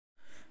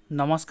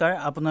নমস্কাৰ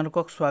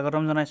আপোনালোকক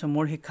স্বাগতম জনাইছো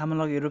মোৰ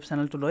শিক্ষামূলক ইউটিউব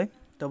চেনেলটোলৈ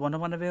তো বন্ধু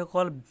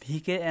বান্ধৱীসকল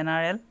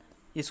VKNRL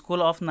school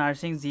of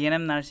nursing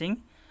GNM nursing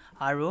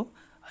আৰু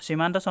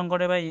Srimanta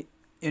Sankardev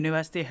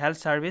university health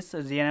service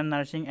GNM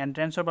nursing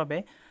এন্ট্ৰেন্সৰ বাবে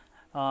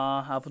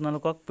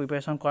আপোনালোকক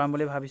প্ৰিপাৰেচন কৰাম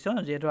বুলি ভাবিছো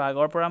যেহেতু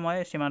আগৰ পৰা মই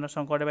Srimanta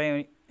Sankardev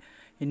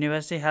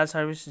university health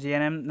service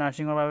GNM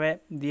নাৰ্ছিংৰ বাবে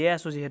দিয়ে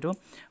আছো যেহেতু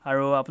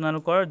আৰু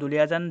আপোনালোকৰ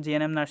দুলিয়াজান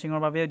GNM নাৰ্ছিংৰ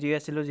বাবে দিয়ে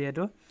আছিলো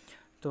যেহেতু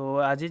তো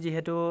আজি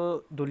যেহেতু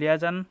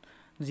দুলিয়াজান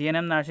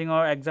GNM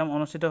নাৰ্ছিংৰ এক্সাম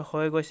অনুষ্ঠিত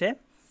হৈ গৈছে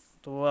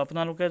তো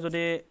আপোনালোকে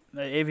যদি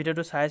এই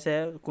ভিডিওটো চাইছে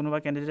কোনোবা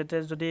ক্যান্ডিডেটে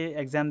যদি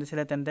এক্সাম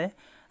দিছিলে তেন্তে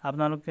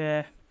আপোনালোকে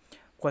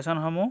কোৱেশ্চন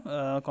সমূহ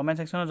কমেন্ট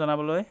সেকশনত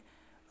জনাবলৈ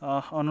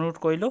অনুৰোধ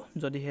কৰিলো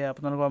যদিহে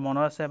আপোনালোকৰ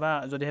মনত আছে বা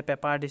যদিহে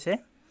পেপাৰ দিছে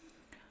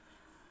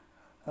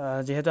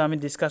যেহেতু আমি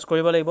ডিসকাস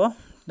কৰিব লাগিব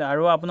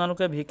আৰু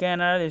আপোনালোকে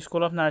VKNRL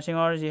স্কুল অফ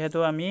নাৰ্ছিংৰ যেহেতু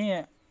আমি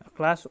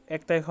ক্লাছ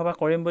 1 তাৰিখৰ পৰা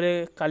কৰিম বুলি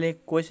কালি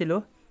কৈছিলো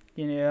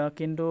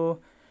কিন্তু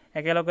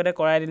একেলগতে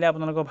কৰাই দিলে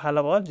আপোনালোকৰ ভাল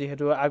হ'ব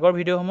যেহেতু আগৰ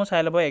ভিডিওসমূহ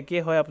চাই ল'ব একে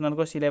হয়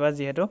আপোনালোকৰ সিলেবাস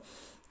যেহেতু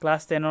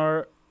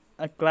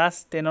ক্লাছ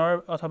 10ৰ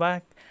অথবা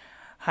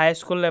হাই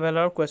স্কুল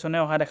লেভেলৰ কোৱেশ্চনে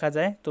অহা দেখা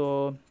যায় তো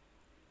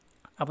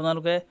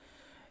আপোনালোকে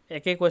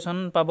একে কোৱেশ্চন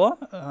পাব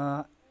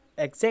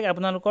এক্সাক্ট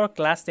আপোনালোকৰ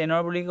ক্লাছ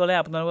 10ৰ বুলি ক'লে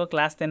আপোনালোকৰ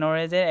ক্লাছ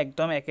 10ৰে যে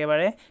একদম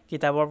একেবাৰে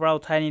কিতাপৰ পৰা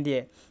উঠাই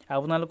নিদিয়ে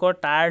আপোনালোকৰ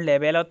তাৰ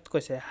লেভেলত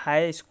কৈছে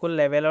হাই স্কুল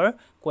লেভেলৰ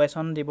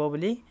কোৱেশ্চন দিব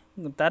বুলি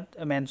তাত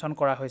মেনশন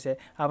কৰা হৈছে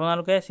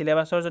আপোনালোকে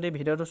সিলেবাসৰ যদি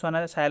ভিডিওটো চোৱা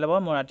নাই চাই ল'ব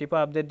মই ৰাতিপুৱা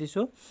আপডেট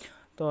দিছো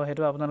তো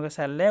হেতু আপোনালোকে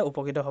চাইলে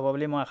উপকৃত হ'ব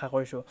বুলি মই আশা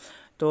কৰিছো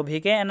তো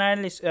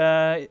VKNRL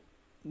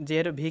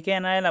যেহেতু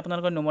VKNRL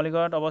আপোনালোকৰ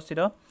নুমলীগড়ত অৱস্থিত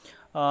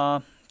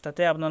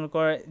তাতে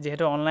আপোনালোকৰ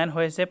যেহেতু অনলাইন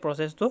হৈছে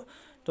প্ৰসেসটো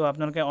তো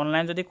আপোনালোকে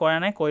অনলাইন যদি কৰা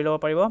নাই কৰি ল'ব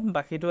পাৰিব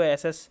বাকিটো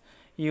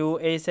SSU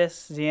HS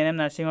GNM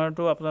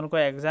নাৰ্ছিংৰটো আপোনালোকৰ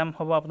এক্সাম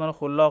হ'ব আপোনালোকৰ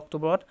 16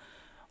 অক্টোবৰত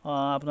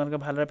আপোনালোকে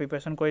ভালদৰে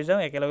প্ৰিপাৰেচন কৰি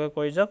যাওক একেলগে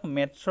কৰি যাওক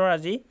মেথছৰ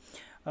আজি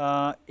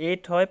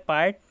 8 হয়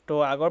পাৰ্ট তো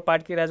আগৰ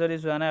পাৰ্ট কিটা যদি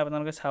যোৱা নাই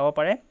আপোনালোকে চাব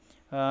পাৰে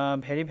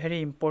ভেৰি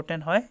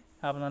ইম্পৰ্টেন্ট হয়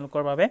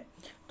আপোনালোকৰ বাবে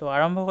তো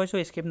আৰম্ভ কৰিছো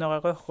স্কিপ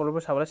নকৰাকৈ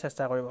সকলোবোৰ চাবলৈ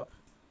চেষ্টা কৰিব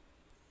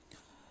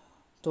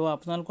তো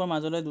আপোনালোকৰ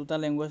মাজলৈ দুটা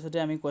ল্যাঙ্গুৱেজতে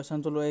আমি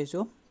কোৱেশ্চনটো লৈ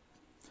আহিছো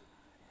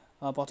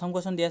প্ৰথম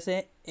কোৱেশ্চন দি আছে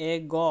a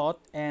got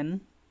an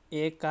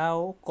a cow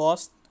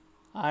cost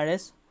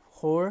Rs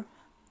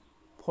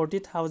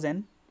 40,000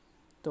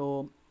 তো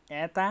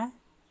এটা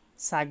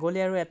ছাগলী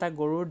আৰু এটা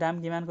গৰুৰ দাম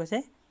কিমান কৈছে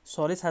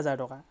 40,000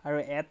 টকা আৰু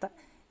এটা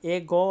a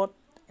got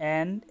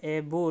and a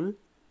bull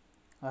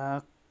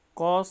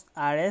cost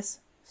Rs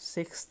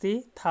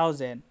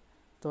 60,000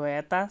 তো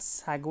এটা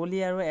ছাগলী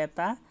আৰু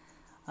এটা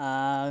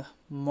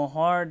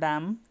মহৰ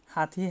দাম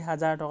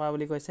 60,000 টকা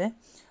বুলি কৈছে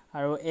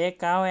আৰু a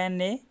cow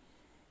and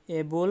a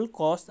bull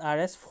cost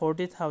Rs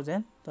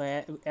 40,000 তো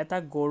এটা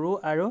গৰু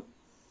আৰু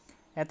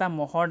এটা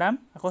মহৰ দাম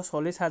আকৌ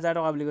 40,000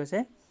 টকা বুলি কৈছে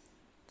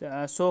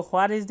so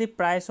what is the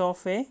price of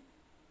a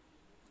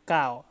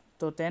cow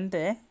তো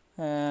তেন্তে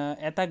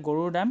এটা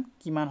গৰুৰ দাম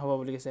কিমান হ'ব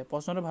বুলি কৈছে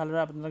প্ৰশ্নটো ভালদৰে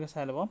আপোনালোকে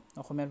চাই ল'ব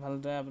অসমীয়াত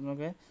ভালদৰে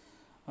আপোনালোকে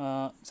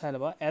চাই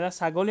ল'ব এটা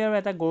ছাগলী আৰু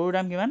এটা গৰুৰ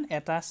দাম কিমান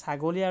এটা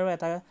ছাগলী আৰু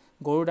এটা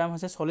গৰুৰ দাম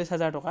হৈছে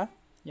 40,000 টকা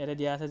ইয়াতে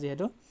দিয়া আছে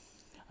যেহেতু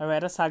আৰু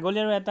এটা ছাগলী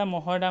আৰু এটা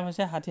মহৰ দাম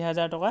হৈছে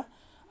 60,000 টকা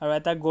আৰু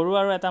এটা গৰু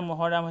আৰু এটা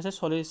মহৰ দাম হৈছে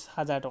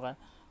 40,000 টকা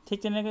ঠিক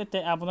তেনেকৈ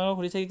আপোনালোকক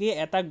সুধিছে কি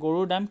এটা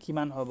গৰুৰ দাম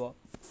কিমান হ'ব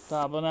তো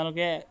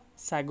আপোনালোকে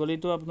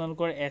ছাগলীটো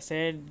আপোনালোকৰ এছে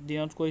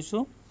দিনত কৈছো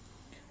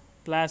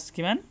প্লাস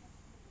কিমান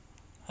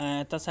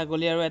এটা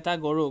ছাগলী আৰু এটা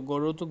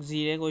গৰুটোক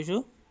জিৰে কৈছো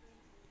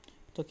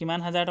তো কিমান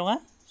হাজাৰ টকা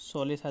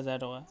 40,000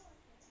 টকা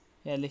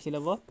ইয়া লিখি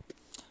ল'ব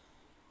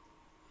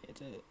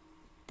এটা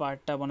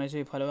পাৰ্টটা বনাইছো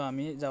ইফালে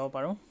আমি যাব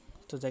পাৰো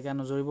তো জায়গা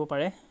নজৰিব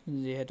পাৰে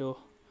যেহেতু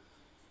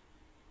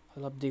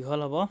অলপ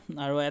দীঘল হ'ব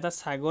আৰু এটা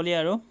ছাগলী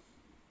আৰু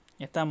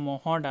এটা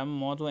মহৰ দাম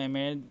মটো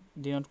এমএ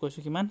দিনত কৈছো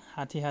কিমান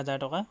 60,000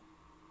 টকা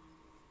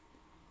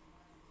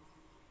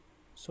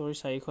সৰি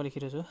 400 লিখি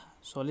থৈছো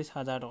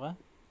 40,000 টকা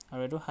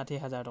আৰু এটো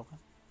 60,000 টকা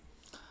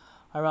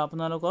আৰু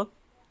আপোনালোকক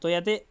তো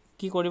ইয়াতে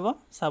কি কৰিব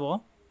চাব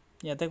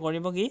ইয়াতে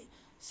কৰিব কি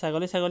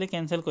ছাগলী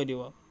কেনসেল কৰি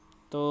দিব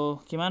তো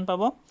কিমান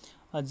পাব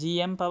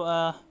GM পাব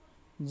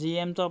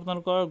GM তো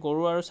আপোনালোকৰ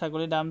গৰু আৰু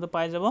ছাগলী দামটো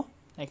পাই যাব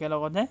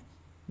একেলগতে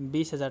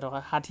 20,000 টকা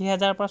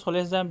 60,000 পৰা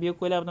 40,000 বিয়োগ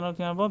কৰিলে আপোনালোক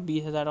কিমান পাব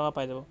 20,000 টকা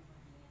পাই যাব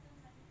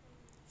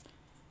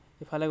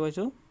ইফালে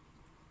গৈছো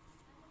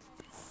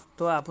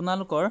তো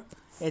আপোনালোকৰ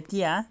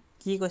এতিয়া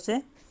কি কৈছে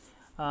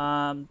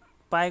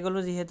পাই গলো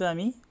যেহেতু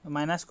আমি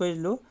মাইনাস কৰি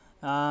দিলো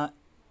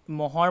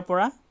মহৰ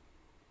পৰা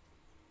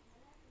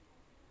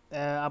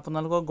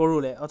আপোনালোকৰ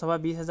গৰুলে অথবা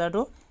 20,000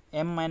 টো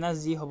m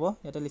 - g হ'ব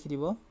এটা লিখি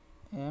দিব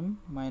m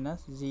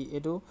 - g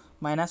এটো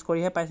মাইনাস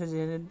কৰিহে পাইছো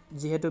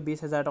যেহেতু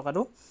 20,000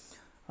 টকাটো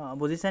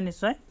বুজিছে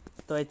নিশ্চয়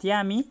তো এতিয়া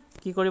আমি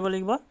কি কৰিব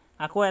লাগিব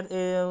আকৌ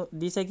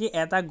দিছে কি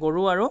এটা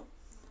গৰু আৰু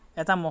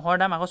এটা মহৰ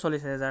দাম আকৌ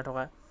 40,000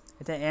 টকা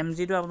এটা mg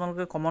টো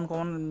আপোনালোকে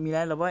কমন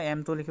মিলাই ল'ব m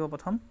টো লিখিব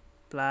প্ৰথম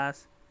প্লাস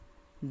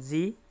g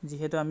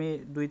যেহেতু আমি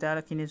দুইটা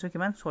কিনিছো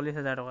কিমান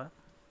 40,000 টকা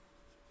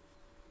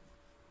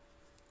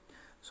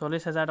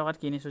 40,000 টকাত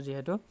কিনিছো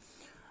যেহেতু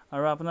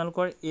আৰু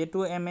আপোনালোকৰ a to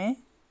m এ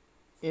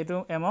এইটো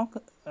এমক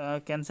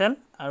কেনসেল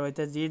আৰু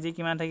এতিয়া জি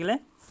কিমান থাকিলে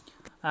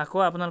আকৌ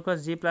আপোনালোকৰ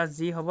জি প্লাস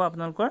জি হ'ব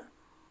আপোনালোকৰ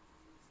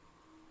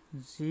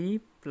জি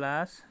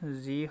প্লাস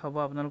জি হ'ব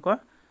আপোনালোকৰ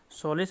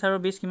 40 আৰু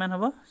 20 কিমান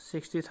হ'ব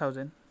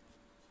 60000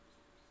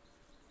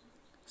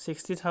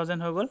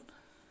 হৈ গ'ল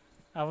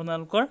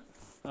আপোনালোকৰ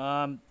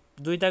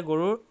দুইটা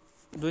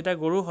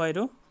গৰু হয়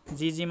এইটো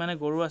জি মানে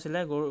গৰু আছিলে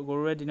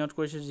গৰুৰে ডিনোট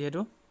কৰিছে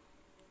যিহেতু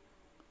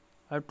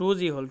আৰু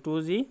 2g হ'ল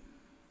 2g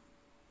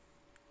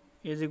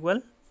ইজ ইকুৱেল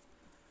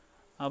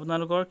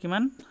আপোনালোকৰ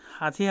কিমান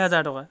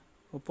 60000 টকা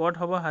ওপৰত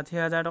হ'ব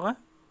 60000 টকা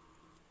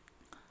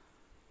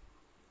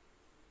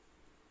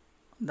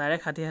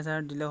ডাইৰেক্ট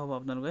 60000 দিলে হ'ব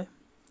আপোনালোকে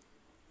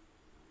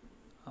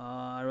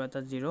আৰু এটা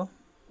 0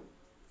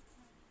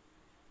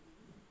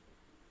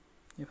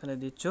 ইফালে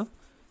দিছো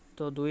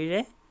তো 2 ৰে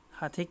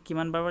 60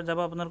 কিমান বাৰ যাব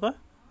আপোনালোকৰ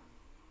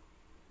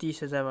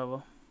 30000 পাব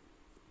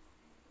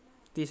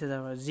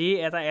 30000 জি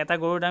এটা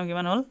গৰুৰ দাম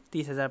কিমান হ'ল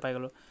 30000 পাই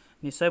গলো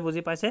নিশ্চয়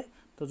বুজি পাইছে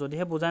তো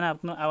যদিহে বুজা নাই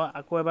আপোনাক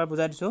আকৌ এবাৰ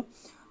বুজাই দিছো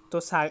তো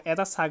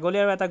এটা ছাগলী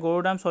আৰু এটা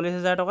গৰুৰ দাম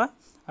 40000 টকা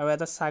আৰু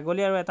এটা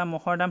ছাগলী আৰু এটা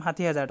মহৰ দাম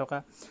 60000 টকা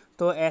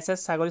তো এছ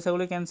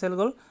ছাগলী কেনসেল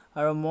গ'ল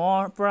আৰু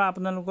মহৰ পৰা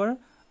আপোনালোকৰ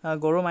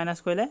গৰু মাইনাস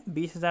কৰিলে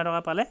 20000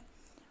 টকা পালে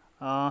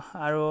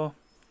আৰু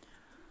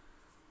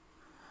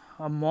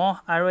মহ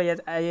আৰু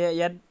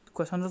ইয়াত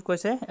কোৱেশ্চনটোত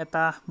কৈছে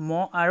এটা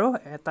মহ আৰু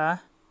এটা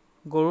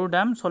গৰুৰ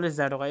দাম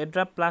 40000 টকা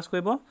এটা প্লাস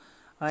কৰিব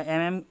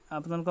এম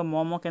আপোনালোকৰ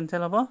মহ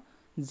কেনসেল হ'ব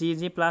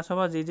জি প্লাস হ'ব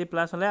জি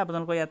প্লাস হলে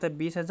আপোনালোকৰ ইয়াতে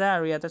 20000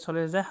 আৰু ইয়াতে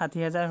 40000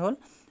 60000 হ'ল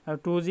আৰু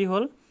 2g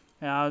হ'ল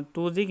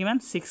 2g কিমান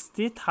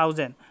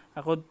 60000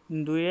 আকৌ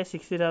 2 ৰে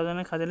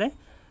 60000 খাদিলে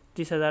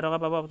 30000 টকা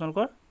পাব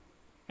আপোনালোকৰ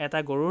এটা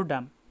গৰুৰ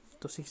দাম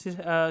তো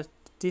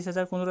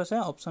 30000 কোনটো আছে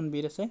অপচন বি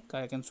আছে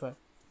কাৰেক্ট আনসাৰ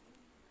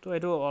তো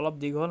এটো অলপ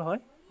দীঘল হয়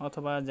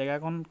অথবা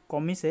জায়গাখন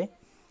কমিছে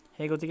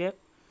সেই গতিকে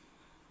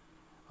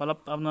অলপ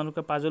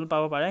আপোনালোকে পাজল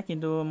পাব পাৰে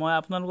কিন্তু মই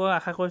আপোনালোকক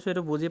আশা কৰিছো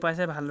এটো বুজি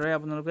পাইছে ভালদৰে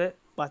আপোনালোকে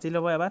পাতি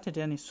ল'ব এবাৰ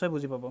তেতিয়া নিশ্চয়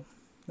বুজি পাব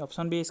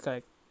অপচন বি ইজ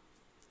কাৰেক্ট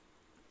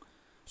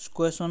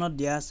কোৱেশ্চনত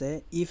দিয়া আছে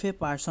if A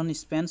person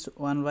spends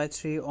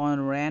 1/3 on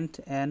rent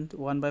and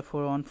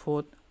 1/4 on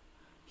food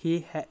he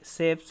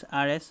saves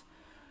rs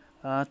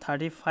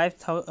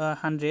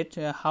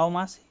 3500 how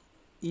mass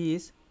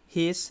is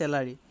his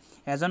স্যালাৰি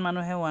এজন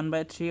মানুহে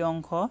 1/3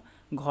 অংশ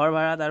ঘৰ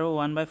ভাড়াত আৰু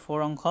 1/4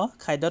 অংশ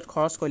খাদ্যত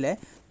খৰচ কৰিলে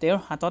তেওঁৰ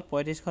হাতত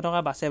 3500 টকা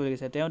বাছে বুলি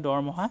কৈছে তেওঁৰ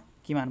দৰমহা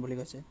কিমান বুলি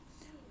কৈছে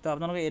তো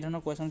আপোনালোকে এই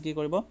ধৰণৰ কোৱেশ্চন কি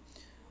কৰিব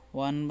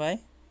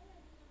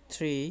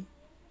 1/3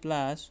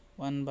 প্লাস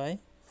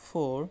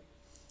 1/4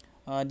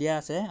 দিয়া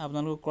আছে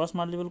আপোনালোক ক্ৰস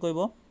মাল্টিপল কৰিব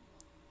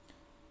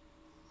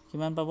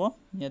কিমান পাব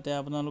ইয়াতে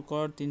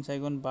আপোনালোকৰ 3 4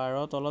 গুণ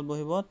 12 তলত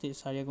বহিব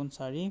 4 গুণ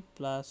 4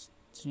 প্লাস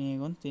 3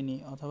 গুণ 3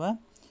 অথবা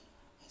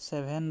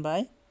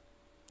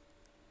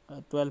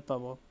 7/12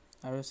 পাব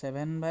আৰু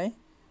 7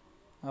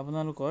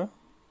 আপোনালোকৰ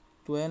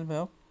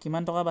 12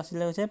 কিমান টকা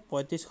বাছিলে হৈছে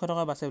 3500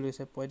 টকা বাছে বুলি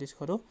কৈছে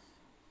 3500 টো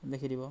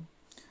লিখি দিব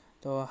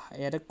তো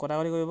ইয়াতে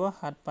কটাকটি কৰিব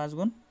 7 5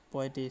 গুণ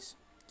 35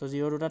 তো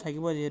 0 দুটা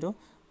থাকিব যেহেতু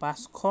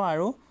 500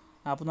 আৰু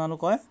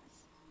আপোনালোকৰ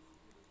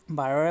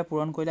 12 ৰে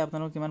পূৰণ কৰিলে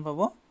আপোনালোক কিমান পাব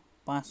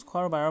 500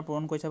 আৰু 12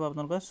 পূৰণ কৰি চাব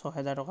আপোনালোকৰ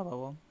 6000 টকা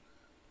পাব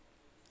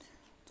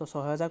তো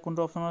 6000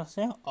 কোনটো অপচনত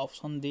আছে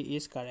অপচন ডি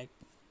ইজ কাৰেক্ট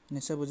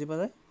নিশ্চয় বুজি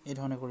পালে এই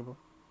ধৰণে কৰিব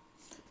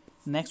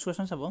নেক্সট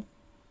কোৱেশ্চন চাব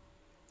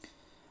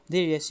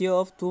The ratio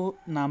of two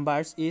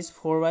numbers is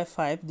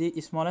 4/5. The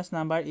smallest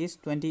number is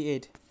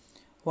 28.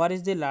 What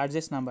is the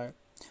largest number?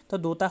 তো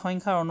দুটা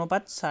সংখ্যাৰ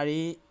অনুপাত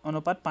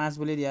 4:5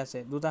 বুলি দিয়া আছে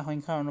দুটা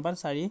সংখ্যাৰ অনুপাত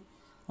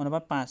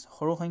 4:5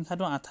 সৰু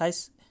সংখ্যাটো 28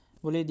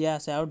 বুলি দিয়া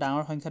আছে আৰু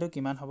ডাঙৰ সংখ্যাটো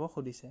কিমান হ'ব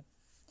খুদিছে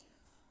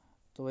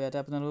তো ইয়াতে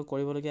আপোনালোকে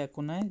কৰিবলগীয়া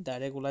একো নাই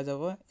ডাইৰেক্ট ওলাই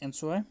যাব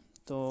এনসাৰ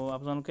তো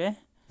আপোনালোকে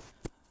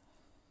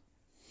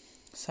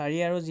 4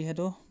 আৰু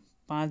যেহেতু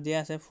 5 দিয়া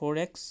আছে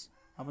 4x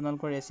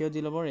আপোনালোকৰ ৰেশিও দি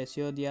ল'ব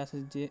ৰেশিও দিয়া আছে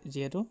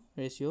যেহেতু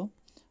ৰেশিও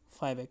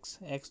 5x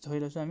x ধৰি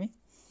লৈছো আমি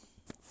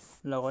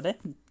লগতে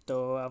তো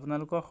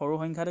আপোনালোকৰ সৰু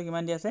সংখ্যাটো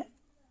কিমান দি আছে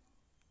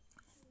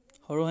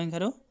সৰু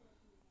সংখ্যাটো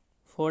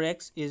 4x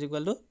 =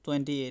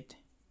 28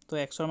 তো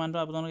x ৰ মানটো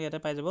আপোনালোকে ইয়াতে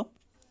পাই যাব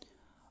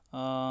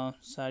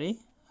 4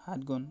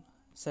 7 গুণ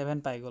 7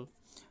 পাই গল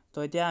তো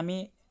এতিয়া আমি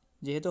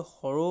যেহেতু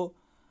সৰু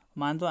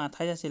মানটো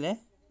 28 আছিল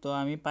তো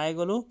আমি পাই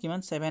গলো কিমান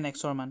 7x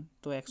ৰ মান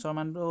তো x ৰ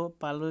মানটো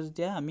পালো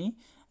যেতিয়া আমি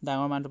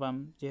ডাঙৰ মানটো পাম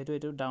যেহেতু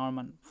এটো ডাঙৰ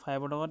মান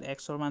 5 ৰ লগত x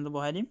ৰ মানটো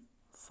বহাই দিম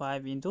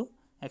 5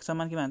 * x ৰ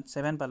মান কিমান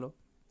 7 পালো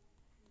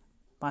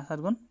 5 7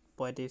 গুণ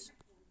 35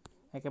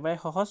 একেবাৰে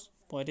সহজ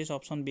 35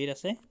 অপচন বি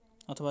আছে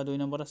অথবা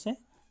 2 নম্বৰত আছে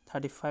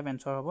 35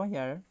 এনসাৰ হ'ব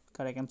ইয়াৰ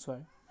কাৰেক্ট এনসাৰ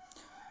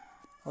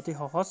অতি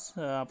সহজ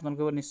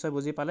আপোনালোকে নিশ্চয়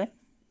বুজি পালে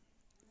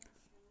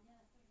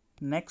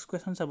নেক্সট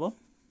কোৱেশ্চন চাব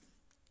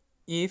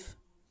if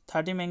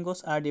 30 mangoes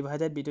are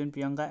divided between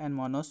Priyanka and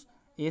Manoj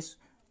is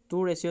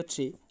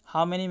 2:3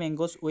 how many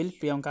mangoes will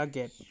Priyanka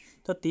get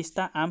তো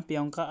 30টা আম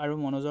প্ৰিয়ংকা আৰু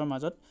মনোজৰ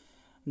মাজত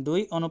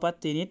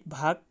 2:3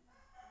 ভাগ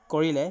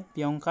কৰিলে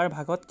প্ৰিয়ংকাৰ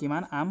ভাগত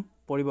কিমান আম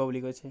পৰিব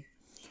বুলি কৈছে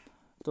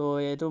তো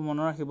এটো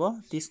মনত ৰাখিব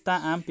 30টা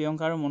আম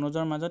প্ৰিয়ংকা আৰু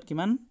মনোজৰ মাজত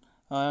কিমান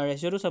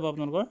ৰেশিওটো চাব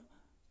আপোনালোকৰ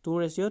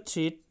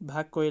 2:3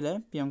 ভাগ কৰিলে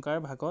প্ৰিয়ংকাৰ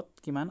ভাগত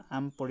কিমান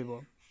আম পৰিব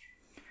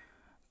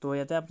তো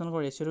ইয়াতে আপোনালোকৰ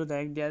ৰেচিঅ'টো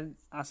ডাইৰেক্ট দিয়া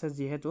আছে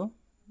যিহেতু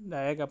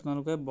ডাইৰেক্ট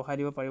আপোনালোকে বহাই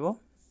দিব পাৰিব।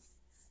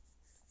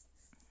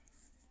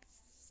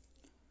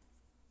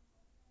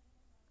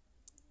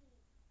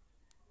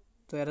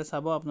 তো ইয়াতে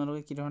চাব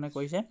আপোনালোকে কি ধৰণে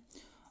কৰিছে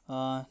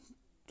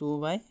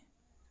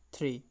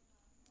 2/3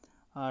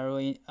 আৰু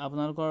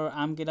আপোনালোকৰ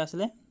আম কেইটা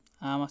আছিলে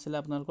আম আছিলে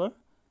আপোনালোকৰ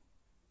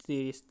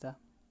 30টা।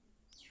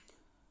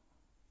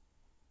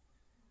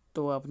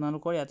 তো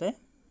আপোনালোকৰ ইয়াতে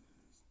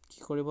কি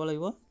কৰিব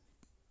লাগিব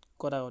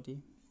কটাকটি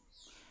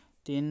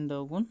 3 ×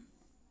 2 =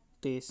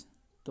 23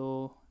 তো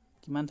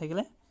কিমান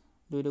থাকিলে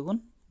 2 × 2 =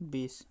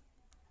 20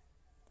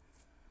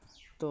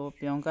 তো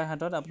প্ৰিয়ংকাৰ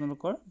হাতত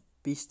আপোনালোকৰ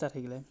 20টা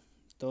থাকিলে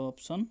তো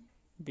অপশ্যন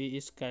বি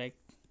ইজ কাৰেক্ট।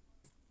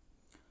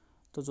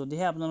 তো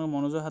যদিহে আপোনালোকৰ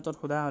মনোজৰ হাতত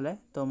সোধা হ'লে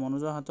তো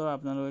মনোজৰ হাতৰ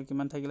আপোনালোকে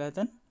কিমান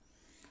থাকিলেহেঁতেন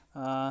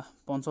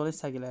 45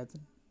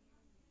 থাকিলেহেঁতেন।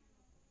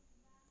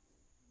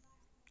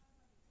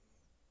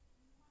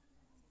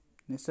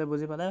 নিশ্চয়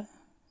বুজি পালে।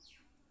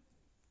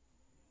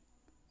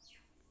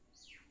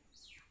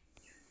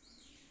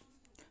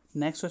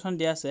 নেক্সট কুৱেশ্যন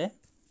দিয়া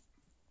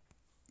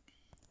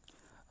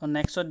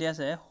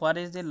আছে what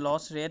is the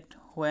loss rate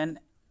when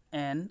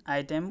an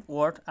item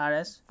worth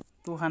Rs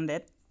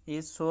 200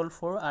 is sold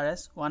for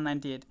Rs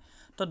 198।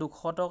 তো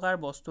 200 টকাৰ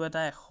বস্তু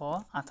এটা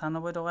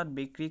 198 টকাত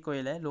বিক্ৰী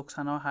কৰিলে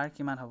লোকচানৰ হাৰ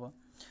কিমান হ'ব।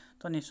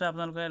 তো নিশ্চয়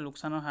আপোনালোকে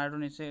লোকচানৰ হাৰটো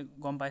নিশ্চয়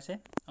গম পাইছে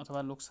অথবা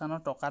লোকচানৰ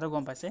টকাটো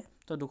গম পাইছে।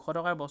 তো 200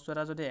 টকাৰ বস্তু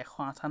এটা যদি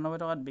 198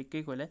 টকাত বিক্ৰী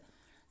কৰিলে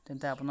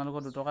তেন্তে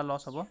আপোনালোকৰ 2 টকা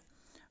লছ হ'ব।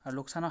 আৰু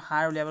লোকচানৰ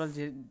হাৰ উলিয়াবলৈ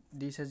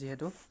দিছে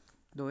যিহেতু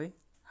 2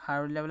 হাৰ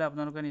উলিয়াবলৈ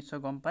আপোনালোকে নিশ্চয়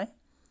গম পায়।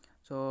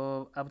 চ'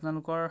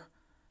 আপোনালোকৰ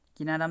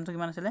কিনা দামটো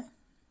কিমান আছিলে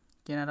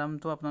কিনা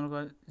দামটো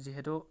আপোনালোকৰ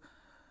যিহেতু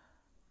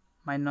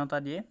মান্যতা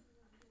দিয়ে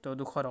তো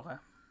 200 টকা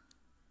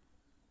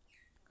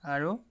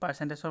আৰু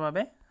পাৰ্চেণ্টেজৰ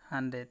বাবে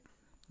 100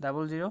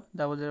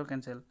 00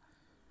 কেঞ্চেল।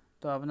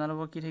 তো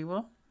আপোনালোকৰ কি থাকিব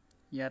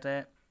ইয়াতে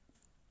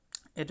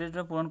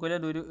এইটো পূৰণ কৰিলে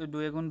 2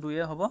 ×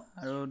 2 হ'ব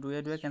আৰু 2 ×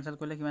 2 কেঞ্চেল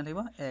কৰিলে কিমান থাকিব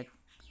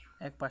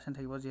 1%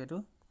 থাকিব যিহেতু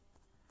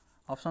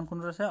অপশ্যন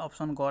কোনটো আছে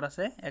অপশ্যন গড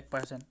আছে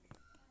 1%।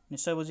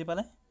 নিশ্চয় বুজি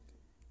পালে।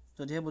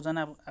 যদিহে বুজা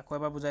নাই আকৌ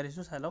এবাৰ বুজাই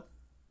দিছোঁ চাই লওক।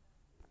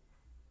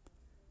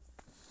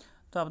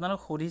 তো আপোনালোক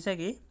সুধিছে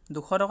কি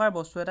 200 টকাৰ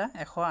বস্তু এটা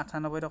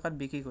 198 টকাত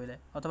বিক্ৰী কৰিলে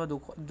অথবা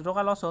 2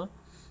 টকা লছ হ'ল।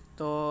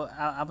 তো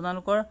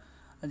আপোনালোকৰ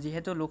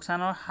যিহেতু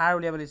লোকচানৰ হাৰ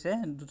উলিয়াব দিছে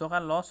 2 টকা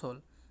লছ হ'ল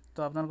তো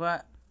আপোনালোকৰ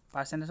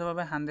পাৰ্চেণ্টেজৰ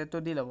বাবে 100টো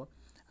দি ল'ব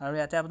আৰু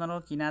ইয়াতে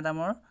আপোনালোকৰ কিনা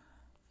দামৰ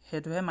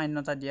সেইটোহে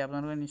মান্যতা দিয়ে।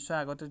 আপোনালোকে নিশ্চয়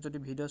আগতে যদি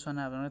ভিডিঅ' চোৱা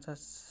নাই আপোনালোকে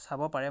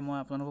চাব পাৰে। মই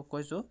আপোনালোকক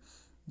কৈছোঁ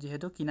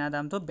যিহেতু কিনা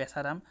দামটো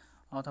বেচা দাম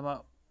অথবা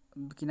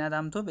কিনা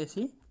দামটো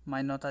বেছি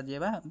মান্যতা দিয়ে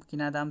বা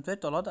কিনা দামটোৱে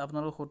তলত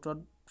আপোনালোকৰ সূত্ৰত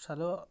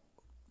চালেও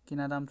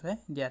কিনা দামটোৱে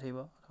দিয়া থাকিব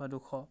অথবা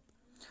 200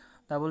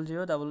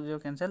 00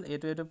 কেঞ্চেল।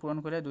 এইটো পূৰণ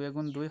কৰিলে 2 ×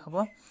 2 হ'ব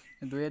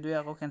 2 × 2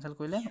 আকৌ কেঞ্চেল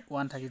কৰিলে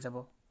 1 থাকি যাব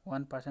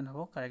 1% হ'ব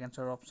কাৰেক্ট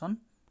এনচাৰ। অপশ্যন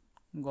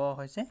গ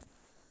হৈছে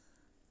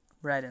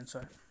ৰাইট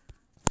এনচাৰ।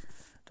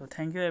 তো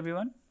থেংক ইউ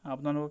এভৰিৱান।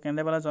 আপোনালোকক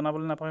কেনেদৰে পালে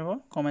জনাবলৈ নাপাহৰিব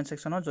কমেণ্ট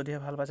ছেকশ্যনত। যদিহে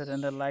ভাল পাইছে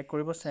তেন্তে লাইক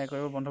কৰিব শ্বেয়াৰ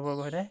কৰিব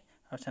বন্ধুবৰ্গৰ সৈতে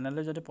আৰু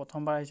চেনেললৈ যদি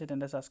প্ৰথমবাৰ আহিছে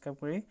তেন্তে ছাবস্ক্ৰাইব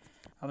কৰি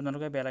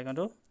আপোনালোকে বেল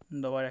আইকনটো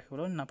দবাই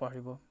ৰাখিবলৈ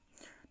নাপাহৰিব।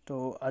 তো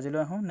আজিলৈ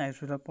আহোঁ নেক্সট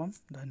ভিডিঅ'ত পাম।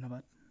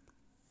 ধন্যবাদ।